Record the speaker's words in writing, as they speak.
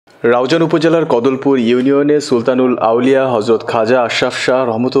রাউজান উপজেলার কদলপুর ইউনিয়নে সুলতানুল আউলিয়া হযরত খাজা আশরাফ শাহ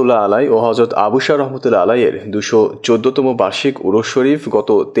রহমতুল্লাহ আলাই ও হযরত আবু শাহ রহমতুল্লাহ আলাইয়ের ২১৪তম বার্ষিক উরুস শরীফ গত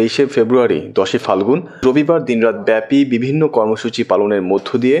 ২৩শে ফেব্রুয়ারি ১০ই ফাল্গুন রবিবার দিনরাত ব্যাপী বিভিন্ন কর্মসূচি পালনের মধ্য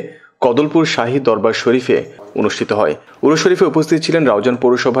দিয়ে কদলপুর শাহী দরবার শরীফে অনুষ্ঠিত হয়। উরুস শরীফে উপস্থিত ছিলেন রাউজান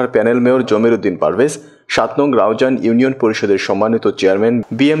পৌরসভার প্যানেল মেয়র জমির উদ্দিন পারভেজ, ৭ নং রাউজান ইউনিয়ন পরিষদের সম্মানিত চেয়ারম্যান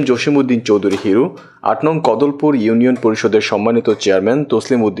বিএম জসিমউদ্দিন চৌধুরী হিরু, ৮ নং কদলপুর ইউনিয়ন পরিষদের সম্মানিত চেয়ারম্যান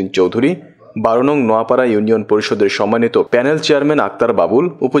তসলিম উদ্দিন চৌধুরী, ১২ নং নোয়াপাড়া ইউনিয়ন পরিষদের সম্মানিত প্যানেল চেয়ারম্যান আক্তার বাবুল,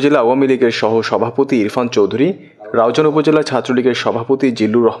 উপজেলা আওয়ামী লীগের সহ সভাপতি ইরফান চৌধুরী, রাউজান উপজেলা ছাত্রলীগের সভাপতি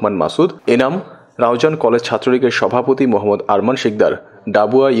জিল্লুর রহমান মাসুদ, এনাম, রাউজান কলেজ ছাত্রলীগের সভাপতি মোহাম্মদ আরমান শিকদার,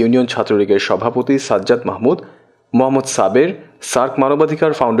 ডাবুয়া ইউনিয়ন ছাত্রলীগের সভাপতি সাজ্জাদ মাহমুদ, মোহাম্মদ সাবের, সার্ক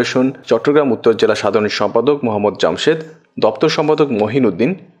মানবাধিকার ফাউন্ডেশন চট্টগ্রাম উত্তর জেলা সাধারণ সম্পাদক মোহাম্মদ জামশেদ, দপ্তর সম্পাদক মহিন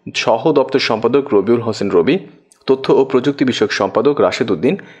উদ্দিন, সহ দপ্তর সম্পাদক রবিউল হোসেন রবি, তথ্য ও প্রযুক্তি বিষয়ক সম্পাদক রাশেদ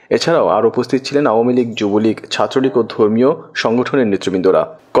উদ্দিন। এছাড়াও আরও উপস্থিত ছিলেন আওয়ামী লীগ, যুবলীগ, ছাত্রলীগ ও ধর্মীয় সংগঠনের নেতৃবৃন্দরা।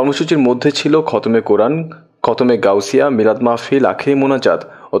 কর্মসূচির মধ্যে ছিল খতমে কোরআন, খতমে গাউসিয়া, মিলাদ মাহফিল, আখিরি মোনাজাত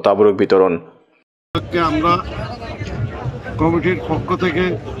ও তাবরক বিতরণ। আমরা কমিটির পক্ষ থেকে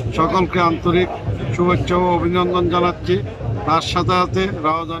সকলকে আন্তরিক শুভেচ্ছা ও অভিনন্দন জানাচ্ছি। তার সাথে সাথে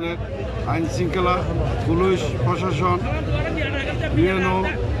রাউজানের আইন শৃঙ্খলা, পুলিশ প্রশাসন, ইউএনও,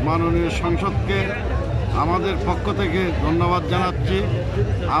 মাননীয় সংসদকে আমাদের পক্ষ থেকে ধন্যবাদ জানাচ্ছি।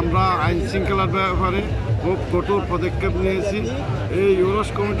 আমরা আইন শৃঙ্খলার ব্যাপারে খুব কঠোর পদক্ষেপ নিয়েছি। এই উরুস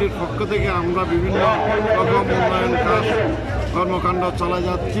কমিটির পক্ষ থেকে আমরা বিভিন্ন রকম উন্নয়ন কাজ কর্মকাণ্ড চলে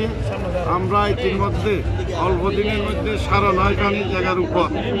যাচ্ছি। আমরা ইতিমধ্যে অল্প দিনের মধ্যে ৯.৫ জায়গার উপর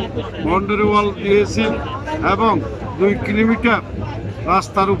বাউন্ডারি ওয়াল দিয়েছি এবং ২ কিলোমিটার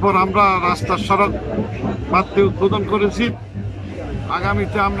রাস্তার উপর আমরা রাস্তার সড়ক পাত্রে উদ্বোধন করেছি।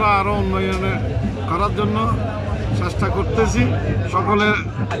 আগামীতে আমরা আরও উন্নয়ন করার জন্য চেষ্টা করতেছি। সকলের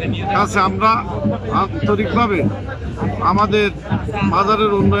কাছে আমরা আন্তরিকভাবে আমাদের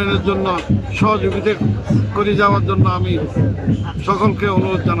বাজারের উন্নয়নের জন্য সহযোগিতা করে যাওয়ার জন্য আমি সকলকে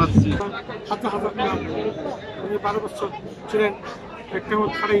অনুরোধ জানাচ্ছি। ১২ বছর ছিলেন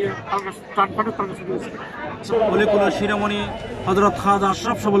শিরোমণি হযরত খাজা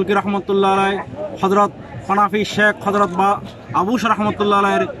আশরাফ সবলকি রহমতুল্লাহ আলাই, হযরত হনাফি শেখ হযরত আবু শাহ রহমতুল্লাহ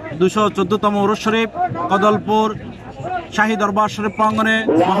আলাইয়ের ২১৪তম উরুস শরীফ কদলপুর শাহী দরবার শরীফ প্রাঙ্গণে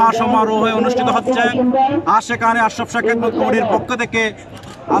মহাসমারোহে অনুষ্ঠিত হচ্ছে। আশেকানে আশরাফ শাহ খেদমত কমিটির পক্ষ থেকে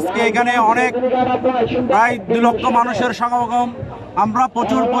আজকে এখানে অনেক প্রায় ২ লক্ষ মানুষের সমাগম। আমরা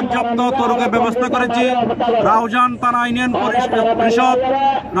প্রচুর পর্যাপ্ত তরুকের ব্যবস্থা করেছি। রাউজান থানা ইউনিয়ন পরিষদ,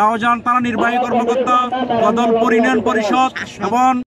 রাউজান থানা নির্বাহী কর্মকর্তা, কদলপুর ইউনিয়ন পরিষদ এবং